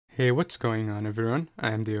Hey, what's going on everyone?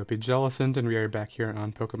 I am the OPJellicent and we are back here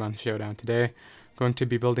on Pokemon Showdown today. Going to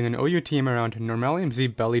be building an OU team around Normalium Z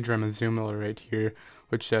Belly Drum Azumarill right here,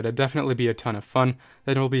 which should definitely be a ton of fun.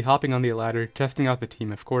 Then we'll be hopping on the ladder, testing out the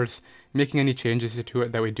team of course, making any changes to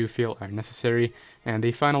it that we do feel are necessary, and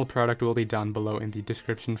the final product will be down below in the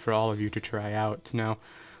description for all of you to try out. Now,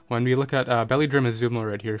 when we look at Belly Drum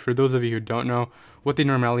Azumarill right here, for those of you who don't know, what the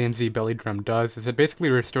Normalium Z Belly Drum does is it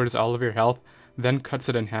basically restores all of your health, then cuts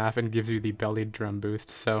it in half and gives you the Belly Drum boost.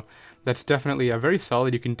 So that's definitely very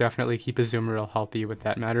solid. You can definitely keep Azumarill healthy with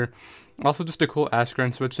that matter. Also just a cool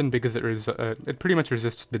Ascaron switch in because it pretty much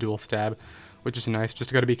resists the dual stab, which is nice.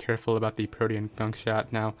 Just gotta be careful about the Protean Gunk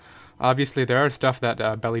Shot. Now, obviously there are stuff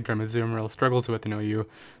that Belly Drum Azumarill struggles with in OU.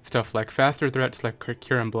 Stuff like faster threats like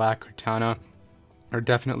Kyurem Black, Cortana, are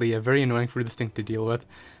definitely very annoying for this thing to deal with,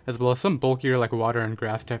 as well as some bulkier like water and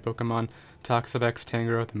grass type Pokemon, Toxapex,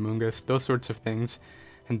 Tangrowth, Amoonguss, those sorts of things.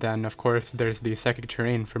 And then of course there's the Psychic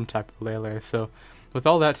Terrain from Tapu Lele. So with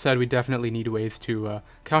all that said, we definitely need ways to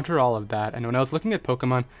counter all of that. And when I was looking at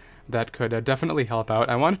Pokemon that could definitely help out,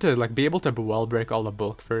 I wanted to be able to wall break all the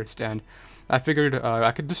bulk first, and I figured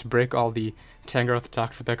I could just break all the Tangrowth,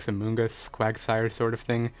 Toxapex, Amoonguss, Quagsire sort of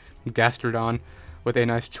thing, Gastrodon, with a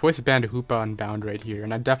nice choice band Hoopa-Unbound right here.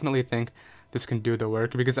 And I definitely think this can do the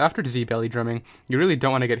work, because after Z belly drumming, you really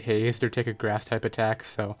don't want to get hazed or take a grass type attack,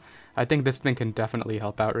 so I think this thing can definitely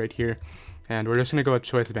help out right here. And we're just going to go with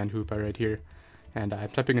choice band Hoopa right here. And I'm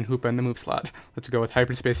typing in Hoopa in the move slot. Let's go with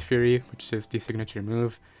Hyperspace Fury, which is the signature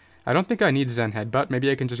move. I don't think I need Zen Headbutt.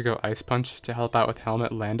 Maybe I can just go Ice Punch to help out with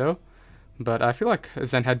Helmet Lando. But I feel like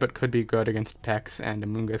Zen Headbutt could be good against Pex and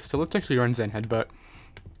Amoonguss, so let's actually run Zen Headbutt.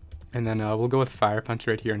 And then we'll go with Fire Punch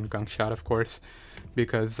right here and Gunk Shot, of course,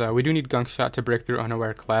 because we do need Gunk Shot to break through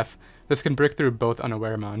Unaware Clef. This can break through both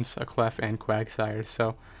Unaware Mons, a Clef and Quagsire,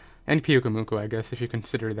 so, and Pyukumuku, I guess, if you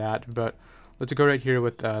consider that. But let's go right here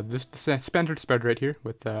with this standard spread right here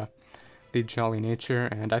with the Jolly Nature,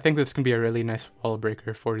 and I think this can be a really nice wall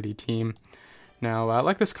breaker for the team. Now, I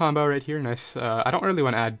like this combo right here, nice. I don't really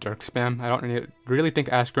want to add Dark Spam. I don't really think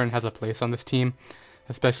Ascaron has a place on this team,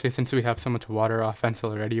 especially since we have so much water offense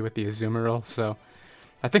already with the Azumarill, so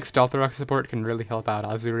I think Stealth Rock support can really help out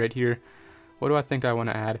Azu right here. What do I think I want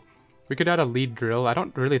to add? We could add a lead drill. I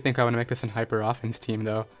don't really think I want to make this an hyper offense team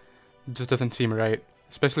though. It just doesn't seem right,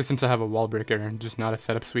 especially since I have a wall breaker and just not a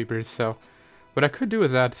set of sweepers. So what I could do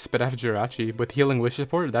is add Spidef Jirachi with Healing Wish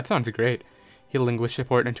support. That sounds great. Healing Wish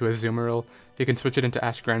support into Azumarill. You can switch it into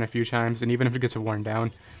Ascaron a few times, and even if it gets worn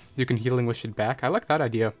down, you can Healing Wish it back. I like that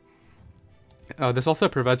idea. This also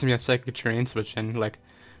provides me a Psychic Terrain switch in, like,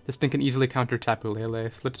 this thing can easily counter Tapu Lele,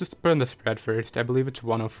 so let's just put in the spread first. I believe it's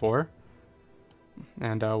 104,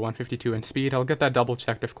 and 152 in speed. I'll get that double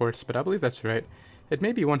checked, of course, but I believe that's right. It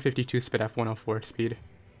may be 152 speed F, 104 speed.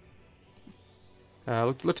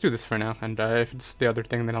 Let's do this for now, and if it's the other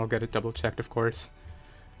thing, then I'll get it double checked, of course.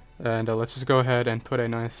 And let's just go ahead and put a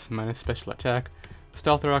nice minus special attack.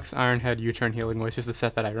 Stealth Rocks, Iron Head, U-Turn, Healing Wish is the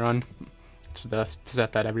set that I run. It's the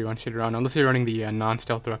set that everyone should run, unless you're running the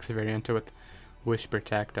non-Stealth Rocks variant with Wish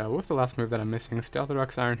Protect. What's the last move that I'm missing? Stealth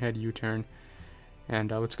Rocks, Iron Head, U-Turn.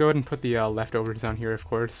 And let's go ahead and put the Leftovers on here, of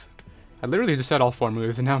course. I literally just said all 4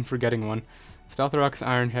 moves, and now I'm forgetting one. Stealth Rocks,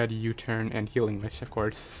 Iron Head, U-Turn, and Healing Wish, of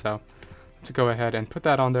course. So let's go ahead and put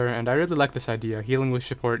that on there, and I really like this idea. Healing Wish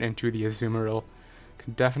support into the Azumarill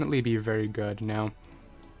could definitely be very good. Now,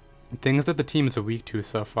 things that the team is weak to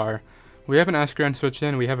so far. We have an Ascaron switch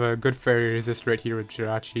in, we have a good Fairy Resist right here with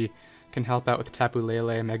Jirachi. Can help out with Tapu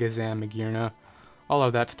Lele, Megazam, Magearna, all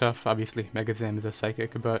of that stuff. Obviously, Megazam is a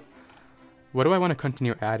Psychic, but what do I want to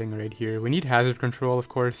continue adding right here? We need Hazard Control, of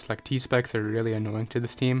course, like T-Spikes are really annoying to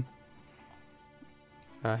this team.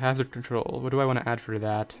 Hazard Control, what do I want to add for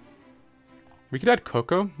that? We could add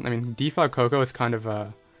Koko. I mean, Defog Koko is kind of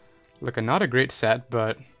not a great set,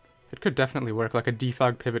 but it could definitely work, like a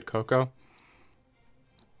Defog Pivot Koko.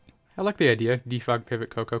 I like the idea. Defog Pivot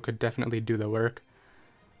Koko could definitely do the work.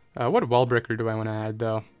 What wall breaker do I want to add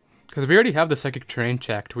though? Because we already have the Psychic Terrain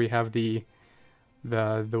checked. We have the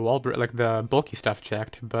the bulky stuff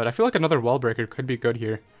checked. But I feel like another wall breaker could be good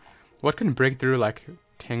here. What can break through like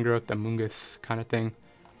Tangrowth, Amoonguss kind of thing?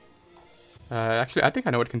 Actually, I think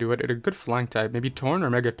I know what can do it. A good flying type. Maybe Torn or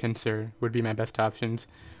Mega Pinsir would be my best options.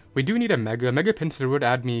 We do need a Mega. Mega Pinsir would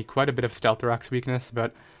add me quite a bit of Stealth Rock's weakness,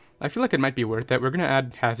 but I feel like it might be worth it. We're going to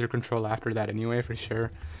add Hazard Control after that anyway, for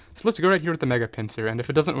sure. So let's go right here with the Mega Pinsir, and if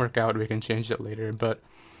it doesn't work out, we can change it later. But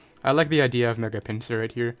I like the idea of Mega Pinsir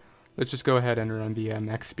right here. Let's just go ahead and run the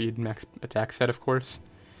max speed, max attack set, of course.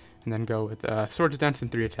 And then go with Swords Dance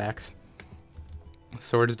and 3 attacks.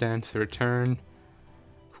 Swords Dance, Return.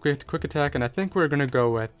 quick attack, and I think we're gonna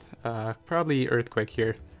go with probably Earthquake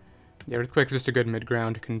here. Yeah, Earthquake's just a good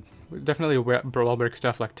mid-ground. Can definitely wall break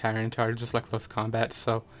stuff like Tyranitar, just like close combat,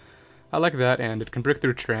 so I like that, and it can break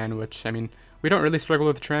through Tran, which, I mean, we don't really struggle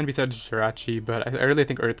with Tran besides Jirachi, but I really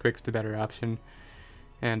think Earthquake's the better option,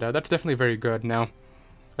 and that's definitely very good. Now,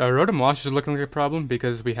 Rotom Wash is looking like a problem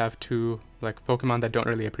because we have two like Pokemon that don't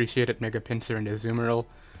really appreciate it, Mega Pinsir and Azumarill.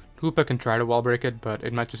 Hoopa can try to wall break it, but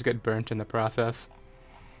it might just get burnt in the process.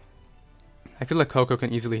 I feel like Coco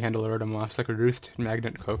can easily handle a Rotom Wash, like a Roost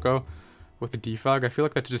Magnet Coco with a Defog. I feel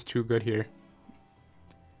like that's just too good here.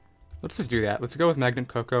 Let's just do that. Let's go with Magnet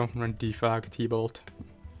Coco, run Defog, T-Bolt.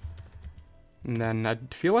 And then I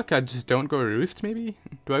feel like I just don't go Roost, maybe?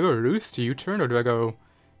 Do I go Roost, U-turn, or do I go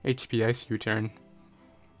HP Ice U-turn?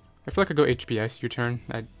 I feel like I go HP Ice U-turn.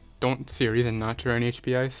 I don't see a reason not to run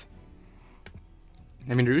HP Ice.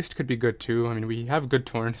 I mean, Roost could be good too. I mean, we have good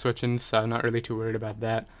Torn switch-ins, so I'm not really too worried about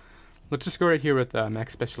that. Let's just go right here with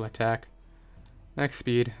Max Special Attack, Max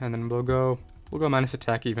Speed, and then we'll go minus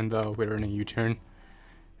Attack even though we're in a U-turn.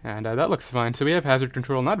 And that looks fine. So we have Hazard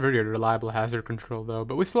Control, not very reliable Hazard Control though,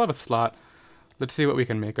 but we still have a slot. Let's see what we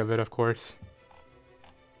can make of it, of course.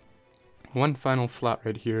 One final slot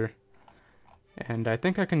right here. And I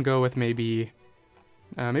think I can go with maybe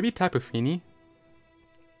Tapu Fini.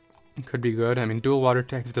 Could be good. I mean, dual water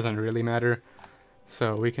text doesn't really matter.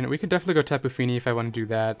 So we can definitely go Tapu Fini if I want to do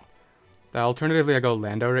that. Alternatively, I go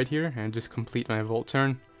Lando right here and just complete my Volt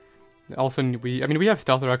turn. Also, we have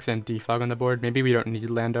Stealth Rocks and Defog on the board. Maybe we don't need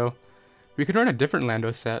Lando. We could run a different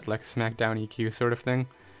Lando set, like Smackdown EQ sort of thing.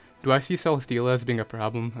 Do I see Celesteela as being a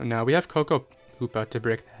problem? No, we have Coco Hoopa to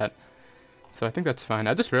break that. So I think that's fine.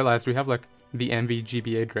 I just realized we have like the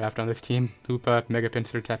MVGBA draft on this team. Hoopa, Mega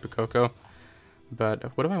Pinsir, Tapu Koko.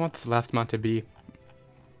 But what do I want this last mon to be?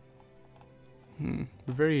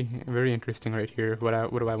 Very, very interesting right here. What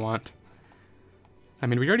do I want? I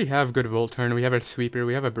mean, we already have good Volt Turn, we have a Sweeper,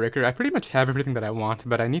 we have a Breaker. I pretty much have everything that I want,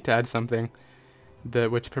 but I need to add something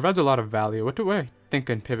which provides a lot of value. What do I think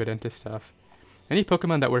can pivot into stuff? Any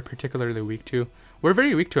Pokemon that we're particularly weak to? We're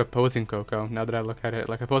very weak to opposing Coco, now that I look at it.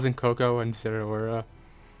 Like opposing Coco and Zeraora.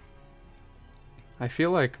 I feel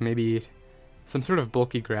like maybe some sort of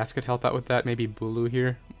bulky grass could help out with that. Maybe Bulu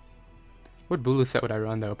here. What Bulu set would I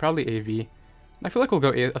run though? Probably AV. I feel like we'll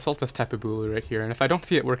go Assault Vest Tapu Bulu right here, and if I don't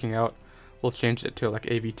see it working out, we'll change it to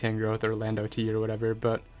like AV Tangrowth or Lando T or whatever,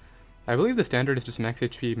 but I believe the standard is just Max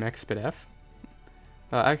HP, Max Speed F.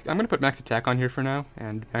 I'm going to put Max Attack on here for now,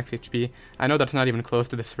 and Max HP. I know that's not even close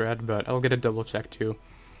to the spread, but I'll get a double check too.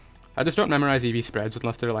 I just don't memorize EV spreads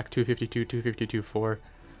unless they're like 252, 252, 4.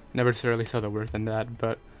 Never necessarily saw the worth in that,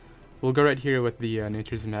 but we'll go right here with the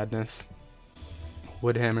Nature's Madness,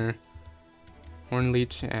 Woodhammer, Horn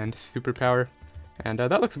Leech, and Superpower. And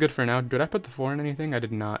that looks good for now. Did I put the 4 in anything? I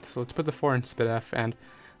did not. So let's put the 4 in Spit F, and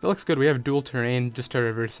that looks good. We have dual terrain just to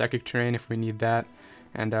reverse Psychic Terrain if we need that.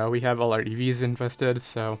 And we have all our EVs invested,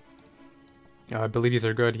 so abilities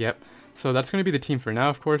are good, yep. So that's going to be the team for now,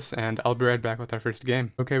 of course, and I'll be right back with our first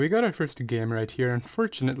game. Okay, we got our first game right here.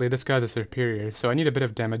 Unfortunately, this guy's a Superior, so I need a bit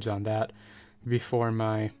of damage on that before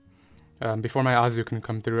my Azu can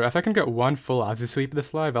come through. If I can get one full Azu sweep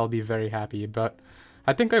this live, I'll be very happy, but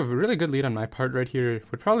I think I have a really good lead on my part right here.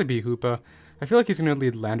 It would probably be Hoopa. I feel like he's going to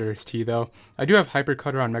lead Landorus T though. I do have Hyper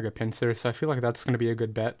Cutter on Mega Pinsir, so I feel like that's going to be a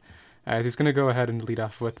good bet. As he's going to go ahead and lead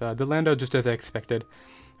off with the Lando just as I expected.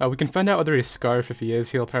 We can find out whether he's Scarf. If he is,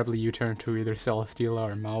 he'll probably U-turn to either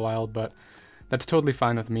Celesteela or Mawile, but that's totally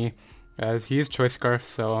fine with me, as he is Choice Scarf,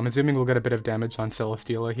 so I'm assuming we'll get a bit of damage on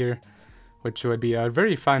Celesteela here, which would be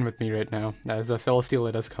very fine with me right now, as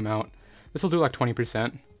Celesteela does come out. This will do like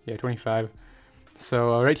 20%, yeah, 25.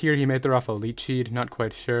 So right here he may throw off a Leech Seed, not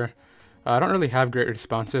quite sure. I don't really have great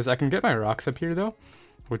responses. I can get my rocks up here though,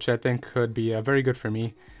 which I think could be very good for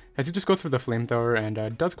me, as he just goes for the Flamethrower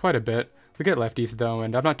and does quite a bit. We get lefties though,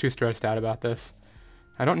 and I'm not too stressed out about this.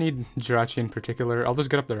 I don't need Jirachi in particular. I'll just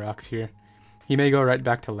get up the rocks here. He may go right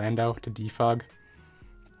back to Lando to defog,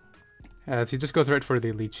 as he just goes right for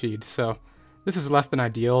the Leech Seed. So this is less than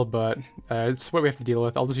ideal, but it's what we have to deal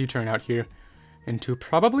with. I'll just U-turn out here into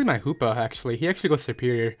probably my Hoopa, actually. He actually goes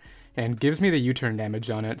Superior and gives me the U-turn damage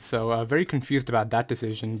on it, so very confused about that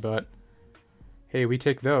decision, but hey, we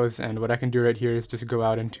take those, and what I can do right here is just go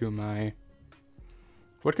out into my...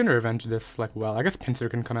 What can revenge this? Like, well, I guess Pinsir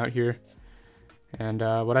can come out here. And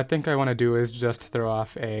what I think I want to do is just throw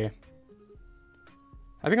off a...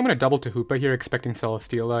 I think I'm going to double to Hoopa here, expecting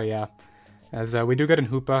Celesteela, yeah. As we do get in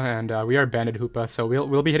Hoopa, and we are banded Hoopa, so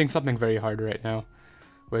we'll be hitting something very hard right now.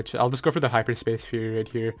 Which, I'll just go for the Hyperspace Fury right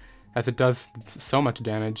here, as it does so much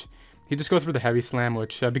damage. He just goes for the Heavy Slam,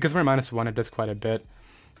 which, because we're -1, it does quite a bit.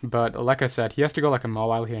 But like I said, he has to go like a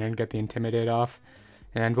Mawile here and get the Intimidate off.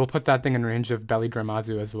 And we'll put that thing in range of Belly Drum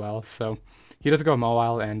Azu as well. So he does go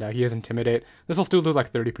Mawile and he has Intimidate. This will still do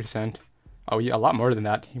like 30%. Oh yeah, a lot more than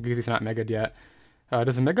that because he's not Mega'd yet.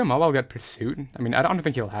 Does a Mega Mawile get Pursuit? I mean, I don't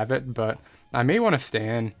think he'll have it, but I may want to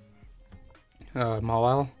stay in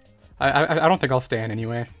Mawile. I don't think I'll stay in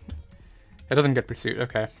anyway. It doesn't get Pursuit,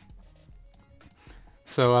 okay.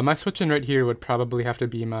 So my switch in right here would probably have to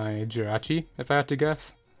be my Jirachi, if I had to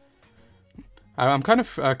guess. I'm kind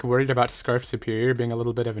of worried about Scarf Superior being a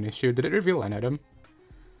little bit of an issue. Did it reveal an item?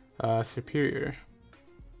 Superior.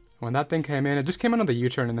 When that thing came in, it just came in on the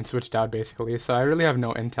U-turn and then switched out basically, so I really have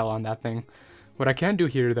no intel on that thing. What I can do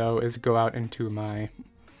here though is go out into my...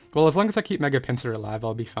 Well, as long as I keep Mega Pinsir alive,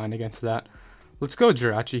 I'll be fine against that. Let's go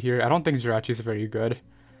Jirachi here. I don't think Jirachi is very good.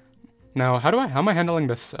 Now, how am I handling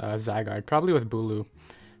this Zygarde? Probably with Bulu.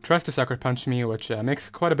 Tries to Sucker Punch me, which makes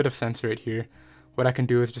quite a bit of sense right here. What I can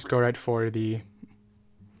do is just go right for the...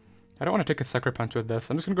 I don't want to take a Sucker Punch with this.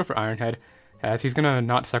 I'm just going to go for Iron Head, as he's going to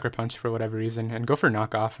not Sucker Punch for whatever reason, and go for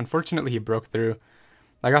Knockoff. Unfortunately, he broke through.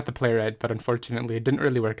 I got the play right, but unfortunately, it didn't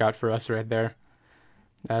really work out for us right there.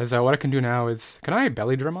 As what I can do now is... Can I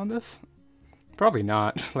Belly Drum on this? Probably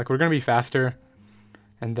not. Like, we're going to be faster,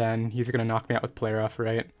 and then he's going to knock me out with Play Rough,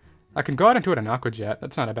 right? I can go out into it an Aqua Jet.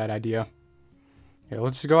 That's not a bad idea. Yeah,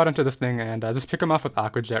 let's just go out into this thing and just pick him off with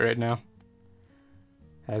Aqua Jet right now.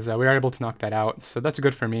 As we are able to knock that out, so that's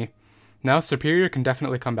good for me. Now Superior can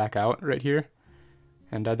definitely come back out right here.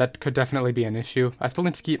 And that could definitely be an issue. I still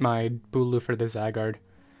need to keep my Bulu for the Zygarde.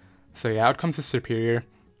 So yeah, out comes the Superior.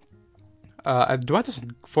 Do I just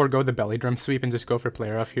forego the Belly Drum sweep and just go for Play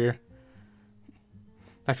Rough here?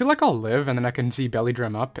 I feel like I'll live and then I can see Belly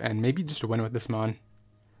Drum up and maybe just win with this Mon.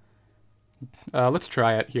 Let's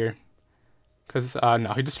try it here. Because,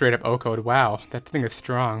 no, he just straight up O-code. Wow, that thing is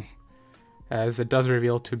strong. As it does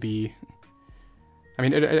reveal to be... I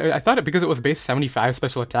mean, I thought it, because it was base 75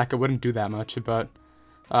 special attack, it wouldn't do that much, but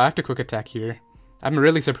I have to quick attack here. I'm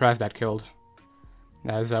really surprised that killed.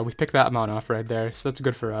 As we picked that Mon off right there, so that's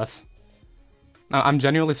good for us. I'm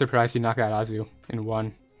genuinely surprised he knocked out Azu in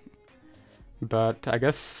one. But I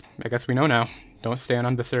guess we know now. Don't stand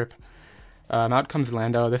on the SERP. Out comes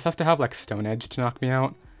Lando. This has to have like Stone Edge to knock me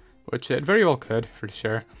out, which it very well could, for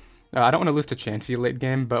sure. I don't want to lose to Chansey late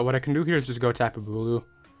game, but what I can do here is just go Tapu Bulu.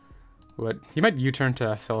 He might U-turn to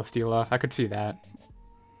Celesteela. I could see that.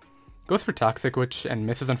 Goes for Toxic, and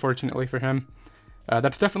misses unfortunately for him.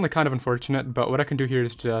 That's definitely kind of unfortunate, but what I can do here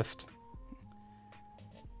is just...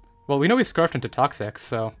 Well, we know he Scarfed into Toxic,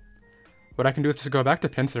 so... What I can do is just go back to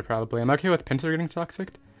Pinsir, probably. I'm okay with Pinsir getting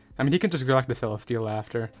Toxic. I mean, he can just go back to Celesteela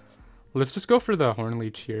after. Let's just go for the Horn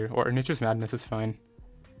Leech here, or Nature's Madness is fine.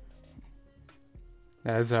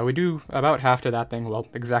 As we do about half to that thing, well,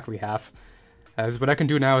 exactly half. As what I can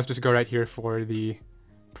do now is just go right here for the...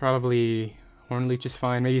 Probably Horn Leech is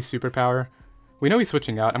fine, maybe Superpower. We know he's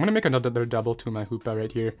switching out. I'm going to make another double to my Hoopa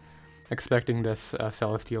right here, expecting this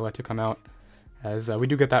Celesteela to come out. As we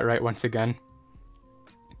do get that right once again.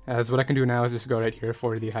 As what I can do now is just go right here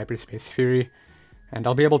for the Hyperspace Fury, and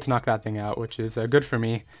I'll be able to knock that thing out, which is good for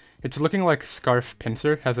me. It's looking like Scarf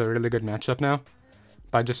Pinsir has a really good matchup now,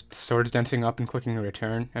 by just Swords Dancing up and clicking a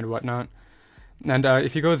return and whatnot. And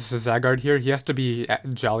if he goes Zygarde here, he has to be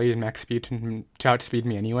at Jolly and max speed to outspeed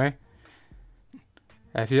me anyway.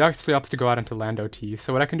 As he actually opts to go out into Lando T.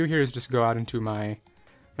 So what I can do here is just go out into my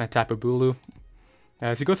Tapu Bulu.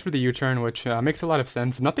 As he goes for the U-turn, which makes a lot of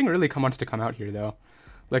sense. Nothing really wants to come out here though.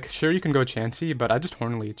 Like, sure you can go Chansey, but I just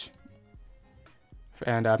Horn Leech.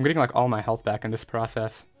 And I'm getting like all my health back in this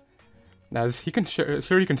process. As he can, sure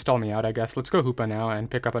he can stall me out, I guess. Let's go Hoopa now and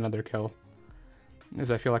pick up another kill. As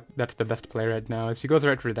I feel like that's the best play right now. As he goes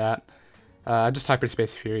right for that. Just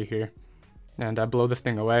Hyperspace Fury here. And blow this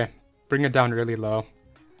thing away. Bring it down really low.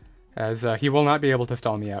 As he will not be able to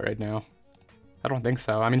stall me out right now. I don't think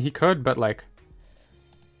so. I mean, he could, but like...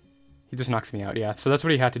 He just knocks me out, yeah. So that's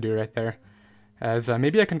what he had to do right there. As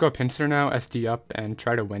maybe I can go Pinsir now, SD up, and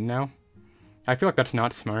try to win now. I feel like that's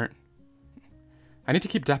not smart. I need to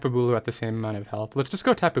keep Tapu Bulu at the same amount of health. Let's just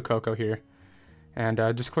go Tapu Koko here. And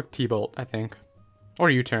just click T-Bolt, I think. Or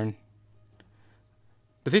U-turn.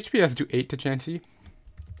 Does HPS do 8 to Chansey?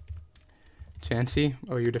 Chansey,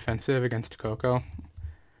 OU defensive against Koko.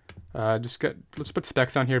 Let's put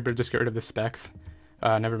specs on here, but just get rid of the specs.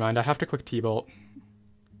 Never mind, I have to click T-Bolt.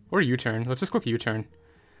 Or U-turn, let's just click U-turn.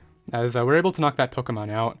 As we're able to knock that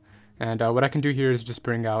Pokemon out. And what I can do here is just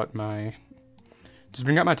bring out my...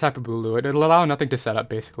 Tapu Bulu. It'll allow nothing to set up,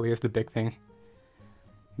 basically, is the big thing.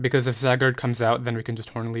 Because if Zygarde comes out, then we can just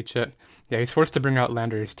Horn Leech it. Yeah, he's forced to bring out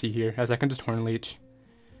Landorus T here, as I can just Horn Leech.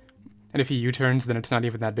 And if he U-turns, then it's not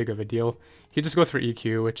even that big of a deal. He just goes for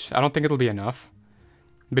EQ, which I don't think it'll be enough.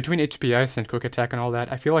 Between HP Ice and Quick Attack and all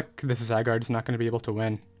that, I feel like this Zygarde is not going to be able to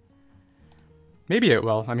win. Maybe it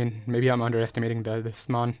will. I mean, maybe I'm underestimating this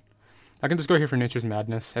Mon. I can just go here for Nature's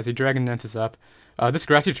Madness, as he Dragon Dances up. This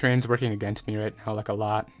Grassy Terrain's working against me right now, like a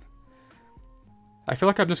lot. I feel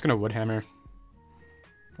like I'm just going to Wood Hammer.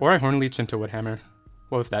 Or I Horn Leech into Wood Hammer.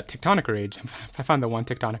 What was that? Tectonic Rage. I found the one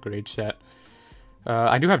Tectonic Rage set.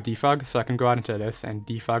 I do have Defog, so I can go out into this and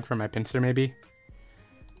Defog for my Pinsir maybe.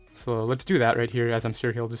 So let's do that right here, as I'm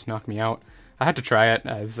sure he'll just knock me out. I had to try it,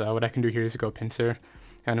 as what I can do here is go Pinsir.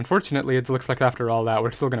 And unfortunately, it looks like after all that,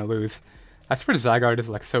 we're still going to lose. I swear Zygarde is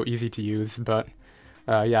like so easy to use, but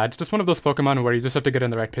yeah, it's just one of those Pokemon where you just have to get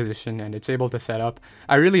in the right position and it's able to set up.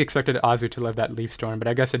 I really expected Azu to live that Leaf Storm, but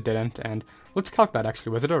I guess it didn't, and let's calc that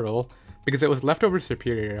actually. Was it a roll? Because it was Leftovers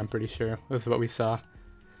Superior, I'm pretty sure, was what we saw.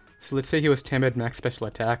 So let's say he was Timid, Max Special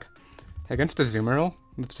Attack. Against Azumarill,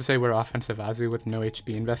 let's just say we're Offensive Azu with no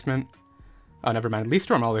HP investment. Oh, never mind. Leaf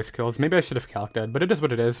Storm always kills. Maybe I should have calced it, but it is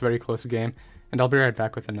what it is. Very close game. And I'll be right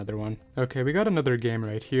back with another one. Okay, we got another game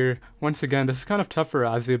right here. Once again, this is kind of tough for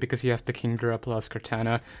Azu because he has the Kingdra plus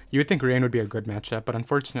Cortana. You would think Rain would be a good matchup, but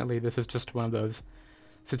unfortunately, this is just one of those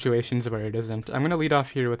situations where it isn't. I'm going to lead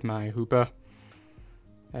off here with my Hoopa,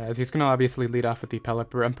 as he's going to obviously lead off with the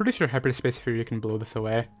Pelipper. I'm pretty sure Hyperspace Fury can blow this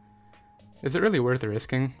away. Is it really worth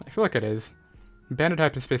risking? I feel like it is. Banded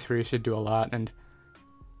Hyperspace Fury should do a lot, and...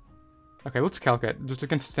 Okay, let's calc it, just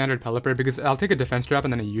against standard Pelipper, because I'll take a defense drop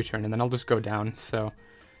and then a U-turn, and then I'll just go down, so...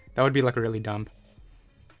 That would be, like, really dumb.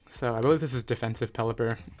 So, I believe this is defensive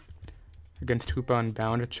Pelipper against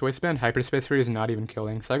Hoopa-Unbound. Choice Band Hyperspace Fury is not even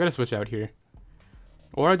killing, so I gotta switch out here.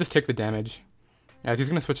 Or I just take the damage, as he's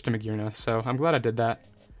gonna switch to Magearna, so I'm glad I did that.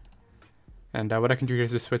 And what I can do here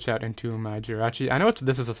is just switch out into my Jirachi. I know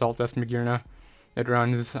this is Assault Vest Magearna. It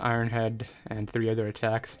runs Iron Head and 3 other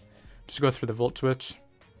attacks. Just goes for the Volt Switch.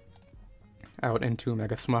 Out into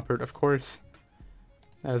Mega Swampert, of course.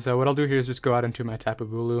 As what I'll do here is just go out into my Tapu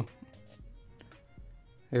Bulu.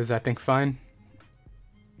 Is, I think, fine.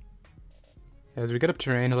 As we get up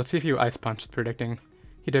terrain, let's see if you Ice Punched predicting.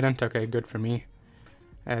 He didn't. Okay, good for me.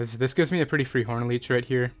 As this gives me a pretty free Horn Leech right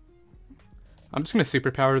here. I'm just going to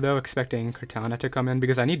Superpower, though, expecting Cortana to come in,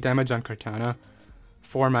 because I need damage on Cortana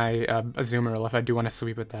for my Azumarill if I do want to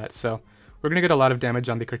sweep with that. So we're going to get a lot of damage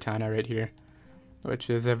on the Cortana right here, which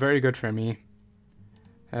is very good for me.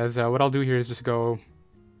 As what I'll do here is just go...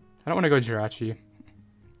 I don't want to go Jirachi.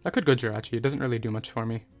 I could go Jirachi. It doesn't really do much for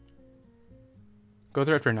me. Goes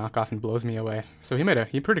right for knockoff and blows me away. So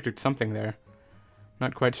he predicted something there.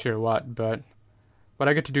 Not quite sure what, but what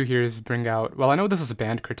I get to do here is bring out... Well, I know this is a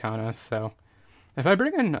banned Cortana, so... If I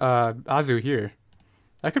bring in Azu here,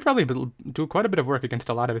 I could probably do quite a bit of work against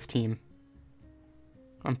a lot of his team.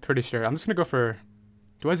 I'm pretty sure. I'm just going to go for...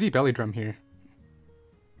 Do I Z Belly Drum here?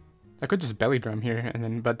 I could just Belly Drum here,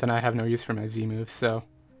 but then I have no use for my Z move, so...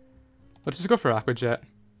 Let's just go for Aqua Jet.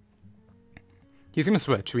 He's going to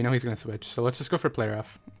switch. We know he's going to switch, so let's just go for Play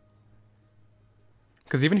Rough.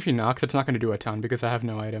 Because even if he knocks, it's not going to do a ton because I have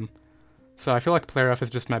no item. So I feel like Play Rough is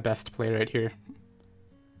just my best play right here.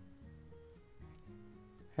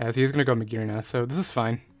 As he's going to go Magearna, so this is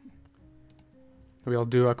fine. We'll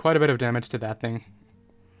do quite a bit of damage to that thing.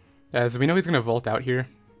 As we know he's going to Volt out here.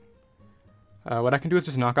 What I can do is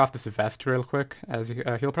just knock off this Vest real quick, as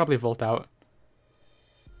he'll probably Volt out.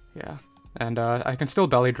 Yeah, and I can still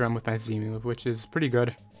Belly Drum with my Z move, which is pretty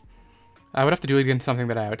good. I would have to do it against something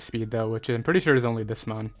that I outspeed, though, which I'm pretty sure is only this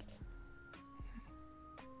Mon.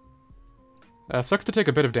 Sucks to take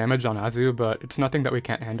a bit of damage on Azu, but it's nothing that we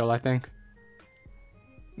can't handle, I think.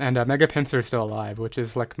 And Mega Pinsir is still alive, which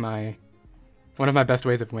is like one of my best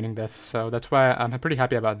ways of winning this, so that's why I'm pretty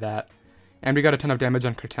happy about that. And we got a ton of damage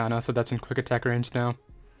on Cortana, so that's in quick attack range now.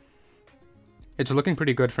 It's looking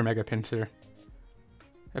pretty good for Mega Pinsir.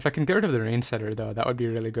 If I can get rid of the Rain Setter, though, that would be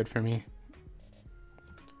really good for me.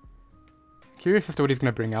 Curious as to what he's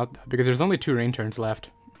going to bring out, though, because there's only 2 Rain turns left.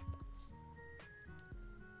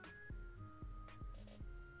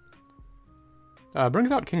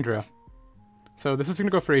 Brings out Kingdra. So this is going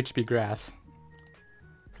to go for HP Grass.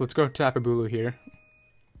 So let's go Tapu Bulu here.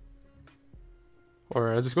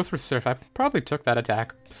 Or just go for Surf. I probably took that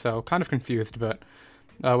attack, so kind of confused, but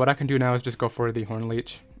what I can do now is just go for the Horn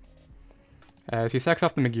Leech. As he sacks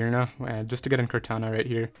off the Magearna, just to get in Cortana right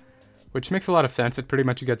here. Which makes a lot of sense, it pretty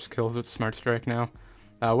much gets kills with Smart Strike now.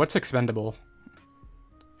 What's expendable?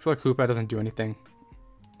 I feel like Hoopa doesn't do anything.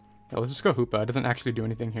 Yeah, let's just go Hoopa, it doesn't actually do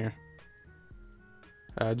anything here.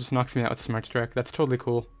 Just knocks me out with Smart Strike, that's totally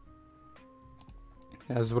cool.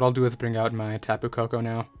 As what I'll do is bring out my Tapu Koko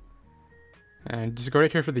now. And just go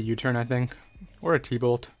right here for the U-turn, I think. Or a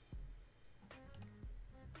T-Bolt.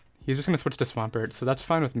 He's just going to switch to Swampert, so that's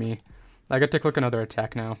fine with me. I get to click another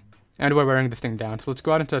attack now. And we're wearing this thing down, so let's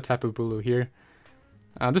go out into Tapu Bulu here.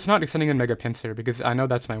 I'm just not sending in Mega Pinsir, because I know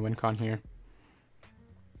that's my win con here.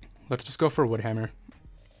 Let's just go for Wood Hammer.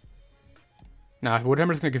 Nah, Wood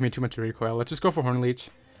Hammer's going to give me too much recoil. Let's just go for Horn Leech.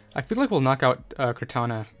 I feel like we'll knock out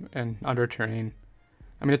Cortana and under terrain.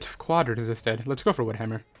 I mean, it's quad resisted. Let's go for Wood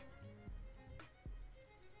Hammer.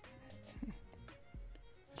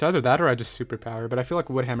 It's either that or I just superpower, but I feel like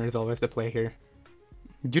Wood Hammer is always the play here.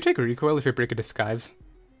 Do you take recoil if you break a disguise?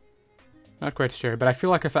 Not quite sure, but I feel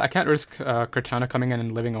like if I can't risk Cortana coming in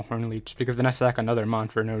and living a Horn Leech, because then I sack another Mon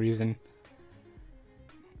for no reason.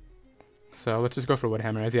 So let's just go for Wood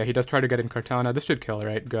Hammer. As yeah, he does try to get in Cortana. This should kill,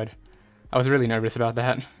 right? Good. I was really nervous about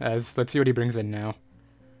that. As let's see what he brings in now.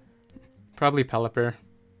 Probably Pelipper.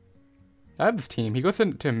 I have this team. He goes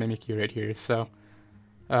into Mimikyu right here, so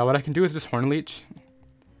what I can do is just Horn Leech.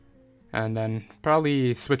 And then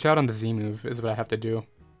probably switch out on the Z move is what I have to do.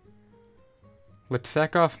 Let's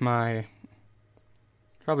sack off my...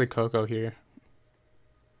 probably Coco here.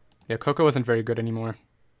 Yeah, Coco isn't very good anymore.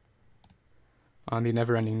 On the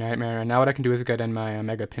Never-Ending Nightmare. And now what I can do is get in my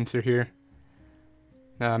Mega Pinsir here.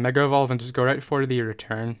 Mega Evolve and just go right for the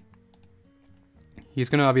return. He's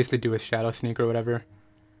going to obviously do his Shadow Sneak or whatever.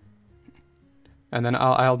 And then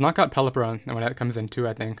I'll knock out Pelipper on when that comes in too,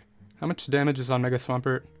 I think. How much damage is on Mega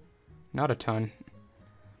Swampert? Not a ton.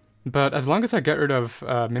 But as long as I get rid of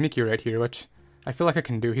Mimikyu right here, which I feel like I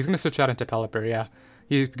can do. He's going to switch out into Pelipper, yeah.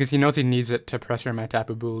 Because he knows he needs it to pressure my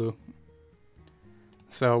Tapu Bulu.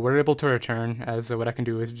 So we're able to return, as what I can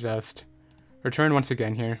do is just return once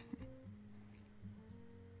again here.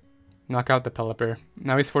 Knock out the Pelipper.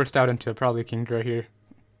 Now he's forced out into probably Kingdra here.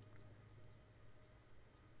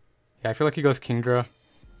 Yeah, I feel like he goes Kingdra.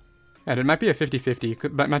 And it might be a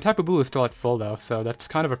 50-50, but my Tapu Bulu is still at full though, so that's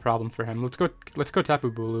kind of a problem for him. Let's go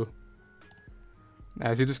Tapu Bulu.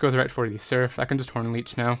 As he just goes right for the Surf, I can just Horn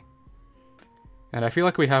Leech now. And I feel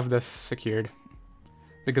like we have this secured.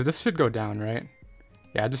 Because this should go down, right?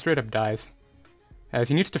 Yeah, it just straight up dies. As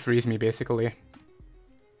he needs to freeze me, basically.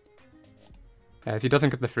 As he doesn't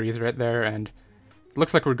get the freeze right there, and it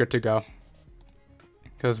looks like we're good to go.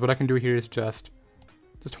 Because what I can do here is just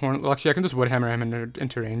Horn... Well, actually, I can just Wood Hammer him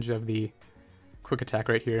into range of the quick attack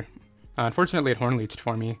right here. Unfortunately, it Horn Leeched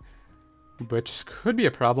for me, which could be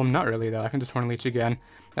a problem. Not really, though. I can just Horn Leech again,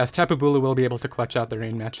 as Tapu Bulu will be able to clutch out the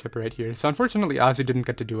rain matchup right here. So unfortunately, Azu didn't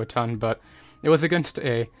get to do a ton, but it was against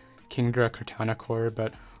a Kingdra Cortana core,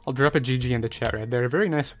 but I'll drop a GG in the chat right there. Very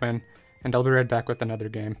nice win, and I'll be right back with another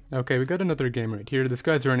game. Okay, we got another game right here. This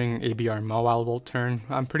guy's running ABR Mawile Volt Turn.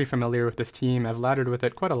 I'm pretty familiar with this team. I've laddered with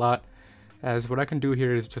it quite a lot. As what I can do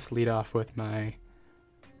here is just lead off with my...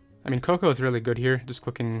 I mean, Coco is really good here. Just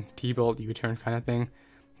clicking T-Bolt, U-turn kind of thing.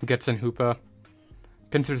 Gets in Hoopa.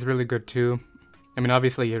 Pinsir's really good too. I mean,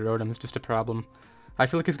 obviously Rotom is just a problem. I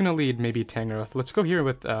feel like he's going to lead maybe Tangrowth. Let's go here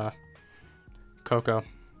with Coco.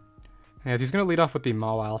 As he's going to lead off with the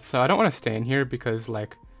Mawile. So I don't want to stay in here because,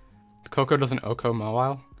 like, Coco doesn't Oko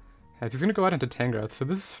Mawile. As he's going to go out into Tangrowth. So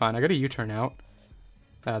this is fine. I got a U-turn out.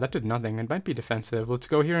 That did nothing. It might be defensive. Let's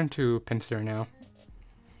go here into Pinsir now.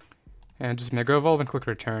 And just Mega Evolve and click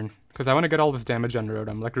Return. Because I want to get all this damage on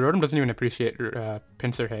Rotom. Like, Rotom doesn't even appreciate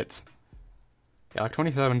Pinsir hits. Yeah, like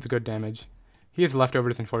 27 is good damage. He has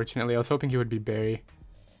Leftovers, unfortunately. I was hoping he would be Berry.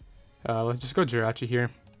 Let's just go Jirachi here.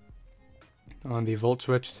 On the Volt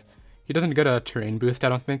Switch. He doesn't get a terrain boost, I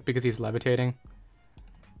don't think, because he's levitating.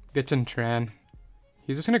 Gets in Tran.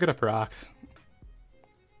 He's just going to get up Rocks.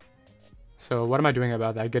 So what am I doing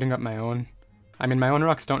about that? Getting up my own? I mean, my own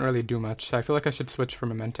rocks don't really do much, so I feel like I should switch for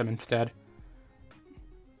Momentum instead.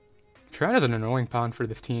 Tran is an annoying pawn for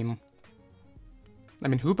this team. I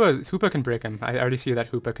mean, Hoopa can break him. I already see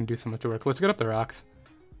that Hoopa can do so much work. Let's get up the rocks.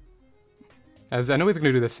 As I know he's going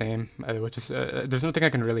to do the same, which is, there's nothing I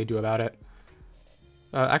can really do about it.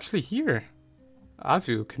 Actually here,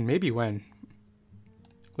 Azu can maybe win.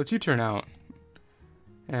 Let's U-turn out.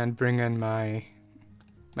 And bring in my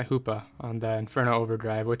Hoopa on the Inferno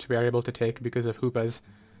Overdrive, which we are able to take because of Hoopa's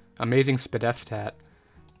amazing Spadef stat.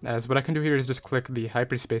 As what I can do here is just click the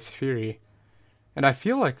Hyperspace Fury. And I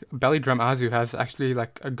feel like Belly Drum Azu has actually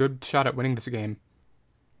like a good shot at winning this game.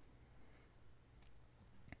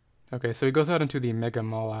 Okay, so he goes out into the Mega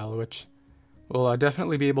Mawile, which will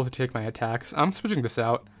definitely be able to take my attacks. I'm switching this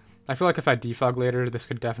out. I feel like if I defog later, this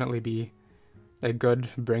could definitely be a good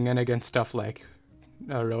bring-in against stuff like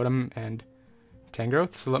Rotom and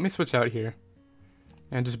Tangrowth. So let me switch out here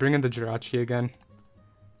and just bring in the Jirachi again,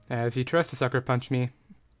 as he tries to Sucker Punch me,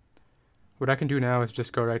 what I can do now is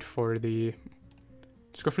just go right for the...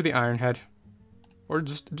 Just go for the Iron Head. Or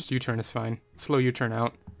just U-turn is fine. Slow U-turn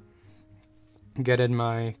out. Get in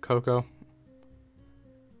my Koko.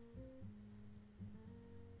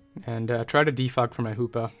 And try to defog for my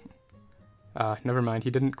Hoopa. Never mind, he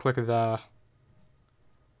didn't click the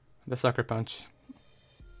Sucker Punch.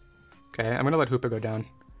 Okay, I'm gonna let Hoopa go down.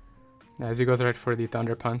 As he goes right for the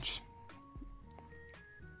Thunder Punch.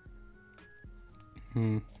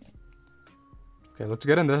 Okay, let's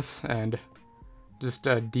get in this and just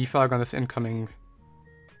defog on this incoming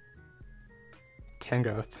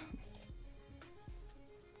Tangrowth.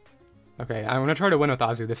 Okay, I'm gonna try to win with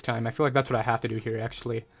Azu this time. I feel like that's what I have to do here,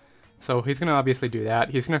 actually. So he's gonna obviously do that.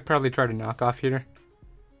 He's gonna probably try to knock off here.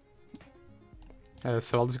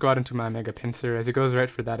 So I'll just go out into my Mega Pinsir as he goes right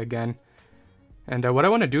for that again. And what I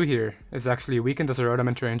want to do here is actually weaken this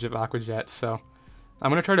Adamant range of Aqua Jet, so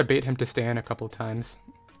I'm going to try to bait him to stay in a couple times.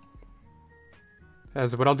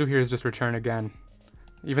 As what I'll do here is just return again.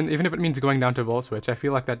 Even if it means going down to Volt Switch, I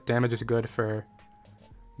feel like that damage is good for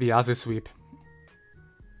the Azu sweep.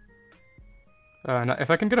 And if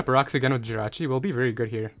I can get up rocks again with Jirachi, we'll be very good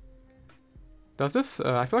here. Does this?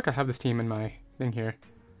 I feel like I have this team in my thing here.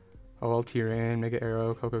 OL Serene, Mega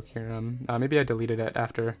Arrow, Koko Kiram. Maybe I deleted it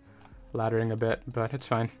after laddering a bit, but it's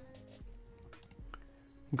fine.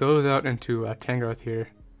 Goes out into Tangrowth here.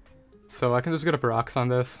 So I can just get up rocks on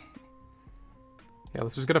this. Yeah,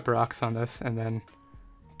 let's just get up rocks on this, and then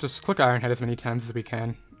just click Iron Head as many times as we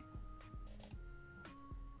can.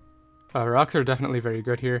 Rocks are definitely very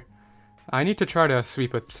good here. I need to try to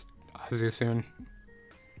sweep with Azu soon.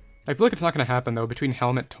 I feel like it's not going to happen though, between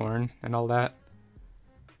Helmet Torn and all that.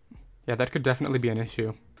 Yeah, that could definitely be an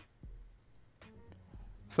issue.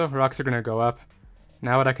 So rocks are going to go up.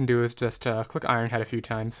 Now what I can do is just click Iron Head a few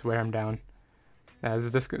times, wear him down. As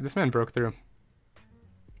this man broke through.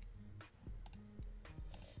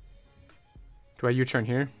 Do I U-turn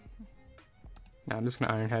here? No, I'm just going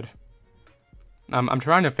to Iron Head. I'm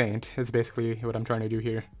trying to feint, is basically what I'm trying to do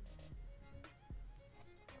here.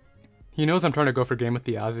 He knows I'm trying to go for game with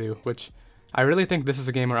the Azu, which I really think this is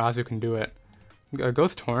a game where Azu can do it.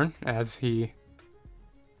 Goes Torn, as he...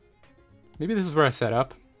 Maybe this is where I set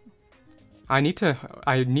up. I need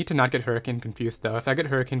to not get Hurricane confused, though. If I get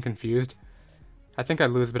Hurricane confused, I think I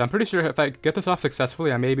lose, but I'm pretty sure if I get this off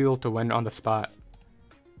successfully, I may be able to win on the spot.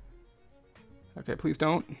 Okay, please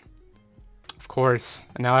don't. Of course.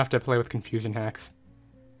 And now I have to play with confusion hacks.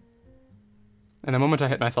 And the moment I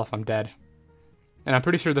hit myself, I'm dead. And I'm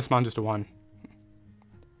pretty sure this mon just won.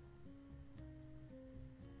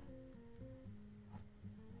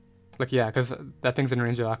 Like, yeah, because that thing's in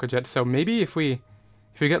range of Aqua Jet. So maybe if we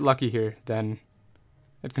get lucky here, then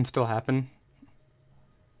it can still happen.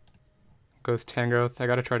 Goes Tangrowth. I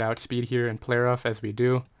gotta try to outspeed here and play rough as we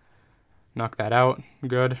do. Knock that out.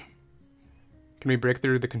 Good. Can we break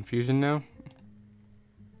through the confusion now?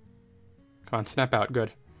 Come on, snap out.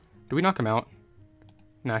 Good. Do we knock him out?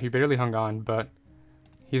 Nah, he barely hung on, but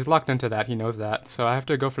he's locked into that. He knows that. So I have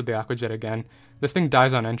to go for the Aqua Jet again. This thing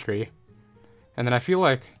dies on entry. And then I feel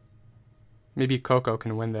like maybe Koko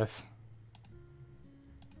can win this.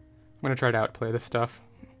 I'm gonna try to outplay this stuff.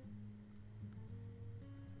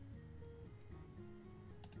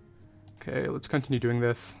 Okay, let's continue doing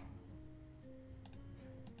this.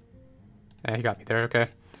 Yeah, he got me there, okay.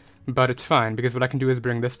 But it's fine, because what I can do is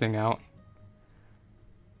bring this thing out.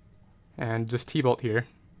 And just T-Bolt here.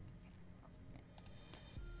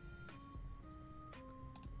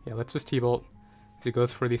 Yeah, let's just T-Bolt as he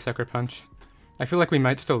goes for the Sucker Punch. I feel like we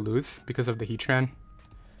might still lose because of the Heatran.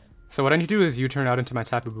 So what I need to do is U-turn out into my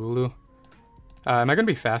Tapu Bulu. Am I going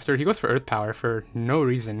to be faster? He goes for Earth Power for no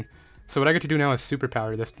reason. So what I get to do now is Super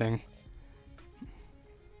Power this thing.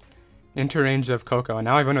 Into range of Koko, and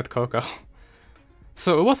now I win with Koko.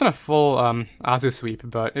 So it wasn't a full Azu sweep,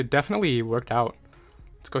 but it definitely worked out.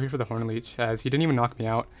 Let's go here for the Horn Leech, as he didn't even knock me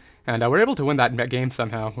out. And we're able to win that game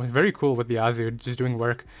somehow. Very cool with the Azu just doing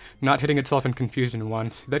work, not hitting itself in confusion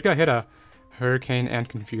once. That guy hit a Hurricane and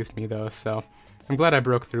confused me though, so I'm glad I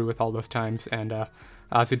broke through with all those times, and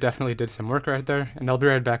Azu definitely did some work right there, and I'll be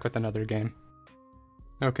right back with another game.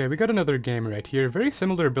 Okay, we got another game right here. Very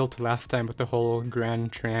similar build to last time with the whole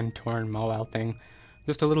Grand Tran Torn Mawile thing.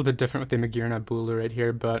 Just a little bit different with the Magearna Bulu right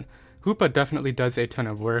here, but Hoopa definitely does a ton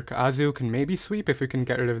of work. Azu can maybe sweep if we can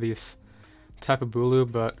get rid of these Tapu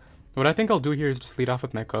Bulu, but what I think I'll do here is just lead off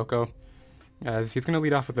with my Koko, as he's going to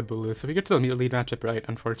lead off with the Bulu. So if he gets the lead matchup right,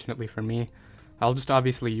 unfortunately for me, I'll just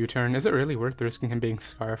obviously U-turn. Is it really worth risking him being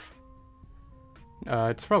Scarf?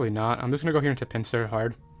 It's probably not. I'm just going to go here into Pinsir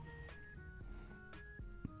hard.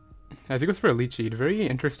 As he goes for a Leech Seed. Very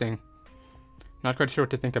interesting. Not quite sure what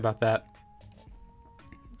to think about that.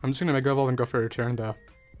 I'm just gonna Mega Evolve and go for a return though.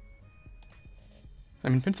 I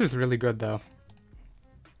mean, Pinsir's really good though.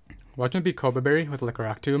 Watch him be Koba Berry with like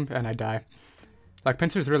Rock Tomb and I die. Like,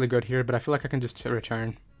 Pinsir's really good here, but I feel like I can just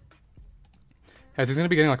return. As he's gonna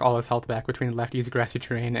be getting like all his health back between Lefty's Grassy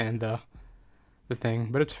Terrain and the thing,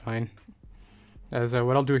 but it's fine. As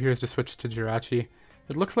what I'll do here is just switch to Jirachi.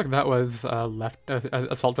 It looks like that was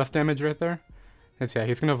Assault Vest damage right there. And so yeah,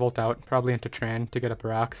 he's gonna Volt out, probably into Tran to get up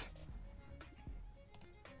rocks.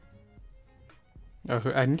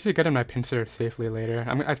 Oh, I need to get in my Pinsir safely later.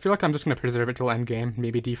 I feel like I'm just gonna preserve it till end game,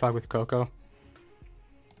 maybe defog with Coco.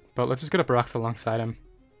 But let's just get up rocks alongside him.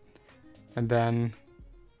 And then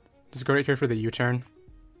just go right here for the U-turn.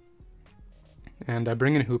 And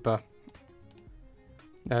bring in Hoopa.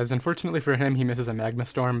 As unfortunately for him, he misses a Magma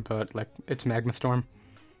Storm, but like, it's Magma Storm.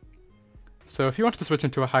 So if he wants to switch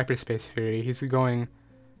into a Hyperspace Fury, he's going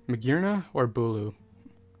Magearna or Bulu.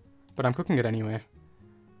 But I'm clicking it anyway.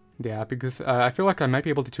 Yeah, because I feel like I might be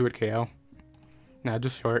able to 2-hit KO. Nah,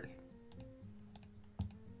 just short.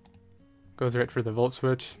 Goes right for the Volt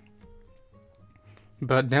Switch.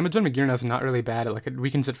 But damage on Magearna is not really bad. Like, it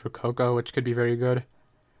weakens it for Coco, which could be very good.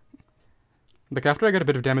 Like, after I get a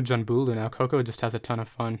bit of damage on Bulu now, Coco just has a ton of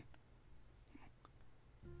fun.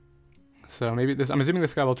 So maybe this, I'm assuming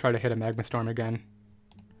this guy will try to hit a Magma Storm again.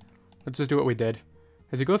 Let's just do what we did.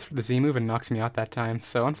 As he goes for the Z move and knocks me out that time,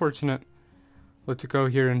 so unfortunate. Let's go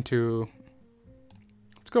here into...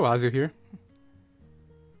 Let's go Azu here.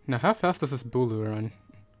 Now, how fast does this Bulu run?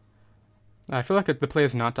 I feel like the play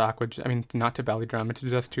is not to Aqua Jet, I mean, not to Belly Drum, it's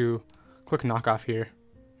just to click knockoff here.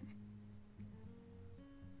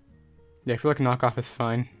 Yeah, I feel like knockoff is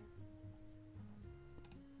fine.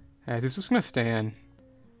 He's just gonna stay in.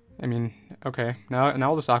 I mean, okay, now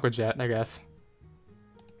I'll just Aqua Jet, I guess.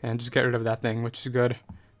 And just get rid of that thing, which is good.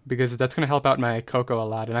 Because that's gonna help out my Coco a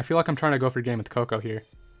lot, and I feel like I'm trying to go for game with Coco here.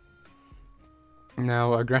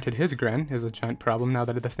 Now, granted, his Gren is a giant problem now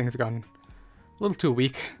that this thing has gotten a little too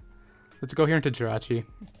weak. Let's go here into Jirachi.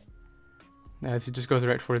 As he just goes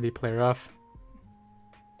right for the play rough.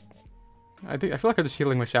 I feel like I'm just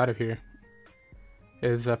Healing Wish out of here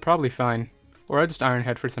is probably fine. Or I just Iron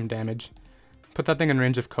Head for some damage. Put that thing in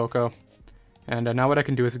range of Coco. And now what I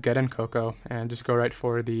can do is get in Coco and just go right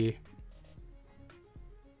for the...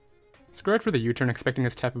 Let's go right for the U-turn, expecting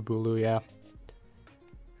his Tapu Bulu, yeah.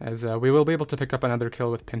 As we will be able to pick up another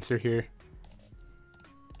kill with Pinsir here.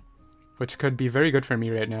 Which could be very good for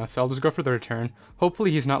me right now, so I'll just go for the return.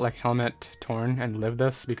 Hopefully he's not like Helmet Torn and live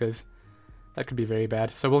this, because that could be very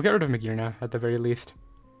bad. So we'll get rid of Magearna at the very least.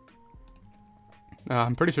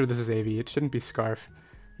 I'm pretty sure this is AV, it shouldn't be Scarf.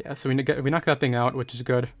 Yeah, so we knock that thing out, which is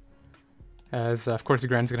good. As of course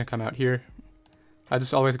Gren's gonna come out here. I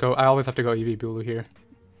always have to go EV Bulu here.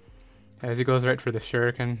 As he goes right for the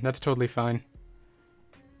Shuriken, that's totally fine.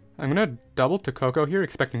 I'm gonna double to Coco here,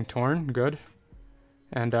 expecting Torn, good.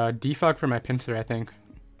 And defog for my Pinsir, I think.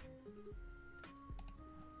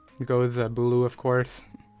 Goes Bulu, of course.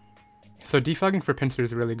 So defogging for Pinsir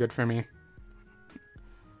is really good for me.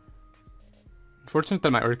 Unfortunate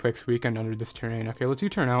that my Earthquake's weakened under this terrain. Okay, let's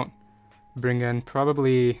U-turn out. Bring in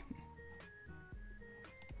probably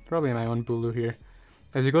my own Bulu here.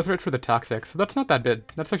 As he goes right for the Toxic. So that's not that bad.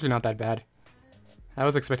 That's actually not that bad. I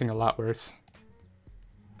was expecting a lot worse.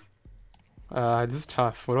 This is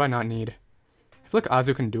tough. What do I not need? I feel like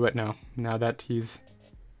Azu can do it now that he's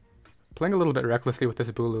playing a little bit recklessly with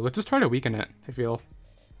this Bulu. Let's just try to weaken it, I feel.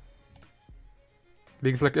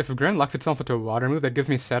 Because like if Gren locks itself into a water move, that gives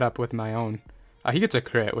me setup with my own. He gets a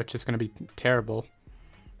crit, which is going to be terrible.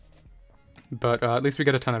 But at least we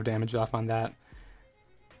get a ton of damage off on that.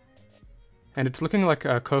 And it's looking like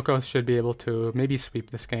Coco should be able to maybe sweep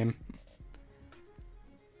this game.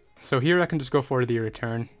 So here I can just go for the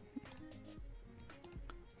return.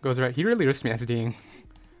 Goes right. He really risked me SDing. Okay,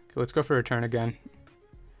 let's go for a return again.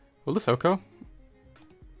 Will this Oko?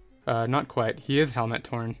 Not quite. He is Helmet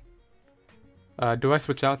Torn. Do I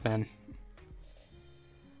switch out then?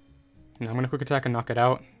 No, I'm going to quick attack and knock it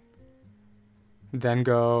out. Then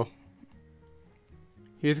go...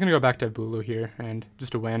 He's going to go back to Bulu here and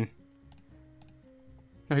just a win.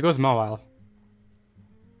 No, he goes Mawile.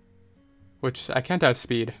 Which I can't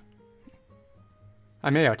outspeed.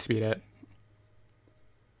 I may outspeed it.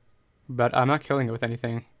 But I'm not killing it with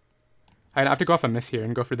anything. I have to go off a miss here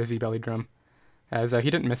and go for the Z Belly Drum. As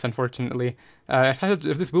he didn't miss, unfortunately. If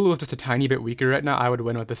this Bulu was just a tiny bit weaker right now, I would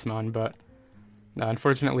win with this Mon, but...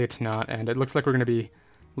 unfortunately, it's not, and it looks like we're going to be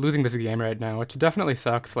losing this game right now, which definitely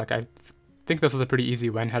sucks. Like, I think this was a pretty easy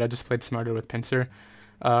win had I just played smarter with Pinsir.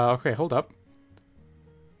 Okay, hold up.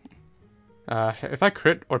 If I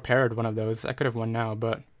crit or parried one of those, I could have won now,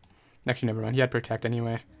 but Actually, never mind. He had Protect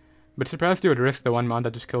anyway. But surprised he would risk the one mod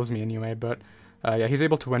that just kills me anyway, but yeah, he's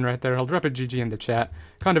able to win right there. I'll drop a GG in the chat.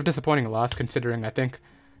 Kind of disappointing loss considering I think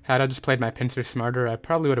had I just played my Pinsir smarter, I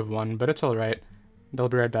probably would have won, but it's alright. I'll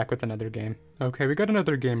be right back with another game. Okay, we got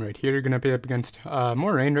another game right here. You're going to be up against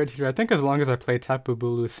more rain right here. I think as long as I play Tapu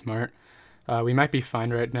Bulu smart, we might be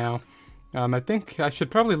fine right now. I think I should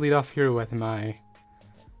probably lead off here with my...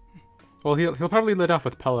 Well, he'll probably lead off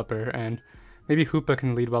with Pelipper, and maybe Hoopa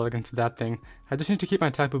can lead well against that thing. I just need to keep my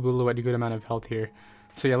Tapu Bulu at a good amount of health here.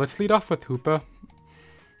 So yeah, let's lead off with Hoopa.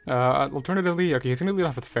 Alternatively, okay, he's going to lead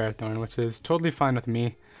off with Ferrothorn, which is totally fine with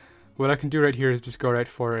me. What I can do right here is just go right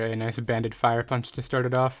for a nice Banded Fire Punch to start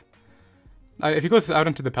it off. If he goes out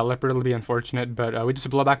into the Pelipper, it'll be unfortunate, but we just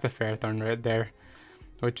blow back the Ferrothorn right there,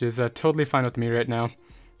 which is totally fine with me right now.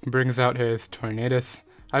 Brings out his Tornadus.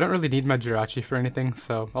 I don't really need my Jirachi for anything,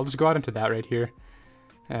 so I'll just go out into that right here.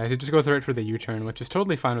 He just goes right for the U-turn, which is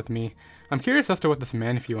totally fine with me. I'm curious as to what this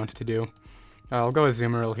Manaphy wants to do. I'll go with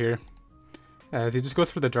Azumarill here. As he just goes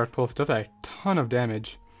for the Dark Pulse, does a ton of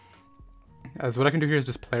damage. As what I can do here is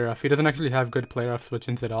just Play Rough. He doesn't actually have good Play Rough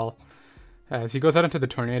switch-ins at all. As he goes out into the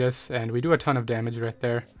Tornadus, and we do a ton of damage right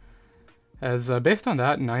there. As based on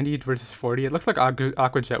that, 90 versus 40, it looks like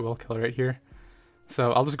Aqua Jet will kill right here.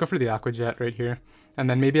 So I'll just go for the Aqua Jet right here. And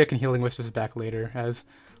then maybe I can Healing Wish this back later, as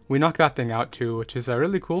we knock that thing out too, which is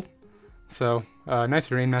really cool. So, nice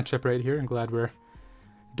rain matchup right here. I'm glad we're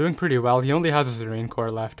doing pretty well. He only has his Rain Core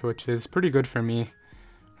left, which is pretty good for me.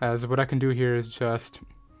 As what I can do here is just...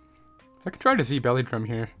 I can try to Z Belly Drum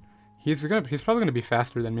here. He's probably gonna be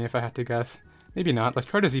faster than me if I had to guess. Maybe not. Let's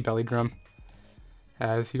try to Z Belly Drum.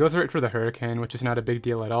 As he goes right for the Hurricane, which is not a big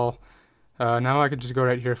deal at all. Now I could just go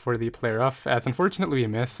right here for the Play Rough, as unfortunately we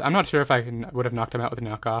miss. I'm not sure if I would have knocked him out with a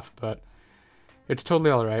knockoff, but it's totally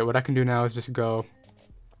alright. What I can do now is just go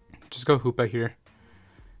Hoopa here,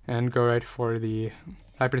 and go right for the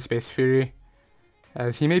Hyperspace Fury,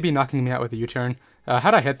 as he may be knocking me out with a U-turn.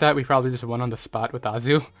 Had I hit that, we probably just won on the spot with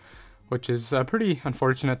Azu, which is pretty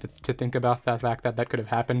unfortunate to think about the fact that that could have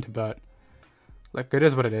happened, but like it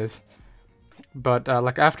is what it is. But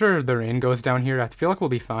like after the rain goes down here, I feel like we'll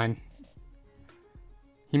be fine.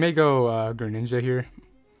 He may go Greninja here.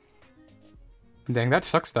 Dang, that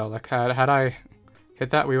sucks though. Like had I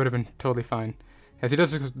hit that, we would have been totally fine. As he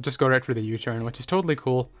does just go right for the U-turn, which is totally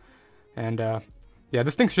cool. And yeah,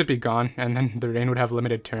 this thing should be gone, and then the rain would have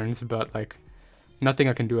limited turns, but like nothing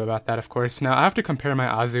I can do about that, of course. Now I have to compare my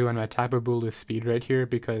Azu and my Tapu Bulu's speed right here,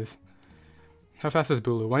 because how fast is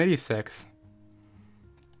Bulu? 186.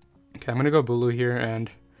 Okay, I'm gonna go Bulu here and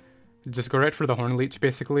just go right for the Horn Leech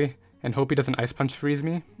basically, and hope he doesn't Ice Punch Freeze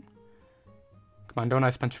me. Come on, don't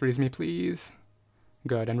Ice Punch Freeze me, please.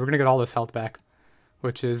 Good, and we're gonna get all this health back,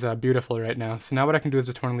 which is beautiful right now. So now what I can do is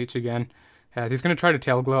just Horn Leech again. He's gonna try to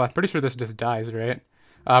Tail Glow. I'm pretty sure this just dies, right?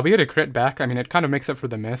 We get a crit back. I mean, it kind of makes up for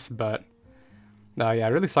the miss, but yeah,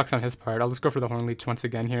 it really sucks on his part. I'll just go for the Horn Leech once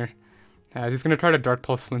again here. He's gonna try to Dark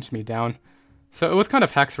Pulse flinch me down. So it was kind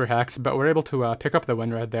of hacks for hacks, but we're able to pick up the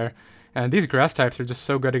win right there. And these grass types are just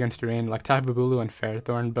so good against rain, like Tapu Bulu and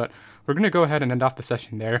Ferrothorn, but we're going to go ahead and end off the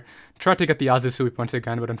session there. Try to get the Azu sweep once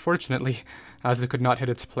again, but unfortunately, Azu could not hit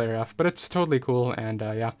its Play Rough, but it's totally cool, and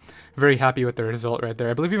yeah, very happy with the result right there.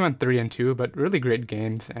 I believe we went 3-2, but really great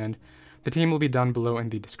games, and the team will be down below in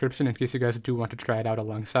the description in case you guys do want to try it out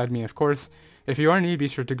alongside me, of course. If you are new, be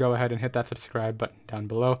sure to go ahead and hit that subscribe button down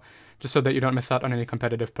below, just so that you don't miss out on any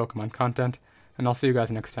competitive Pokemon content, and I'll see you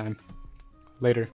guys next time. Later.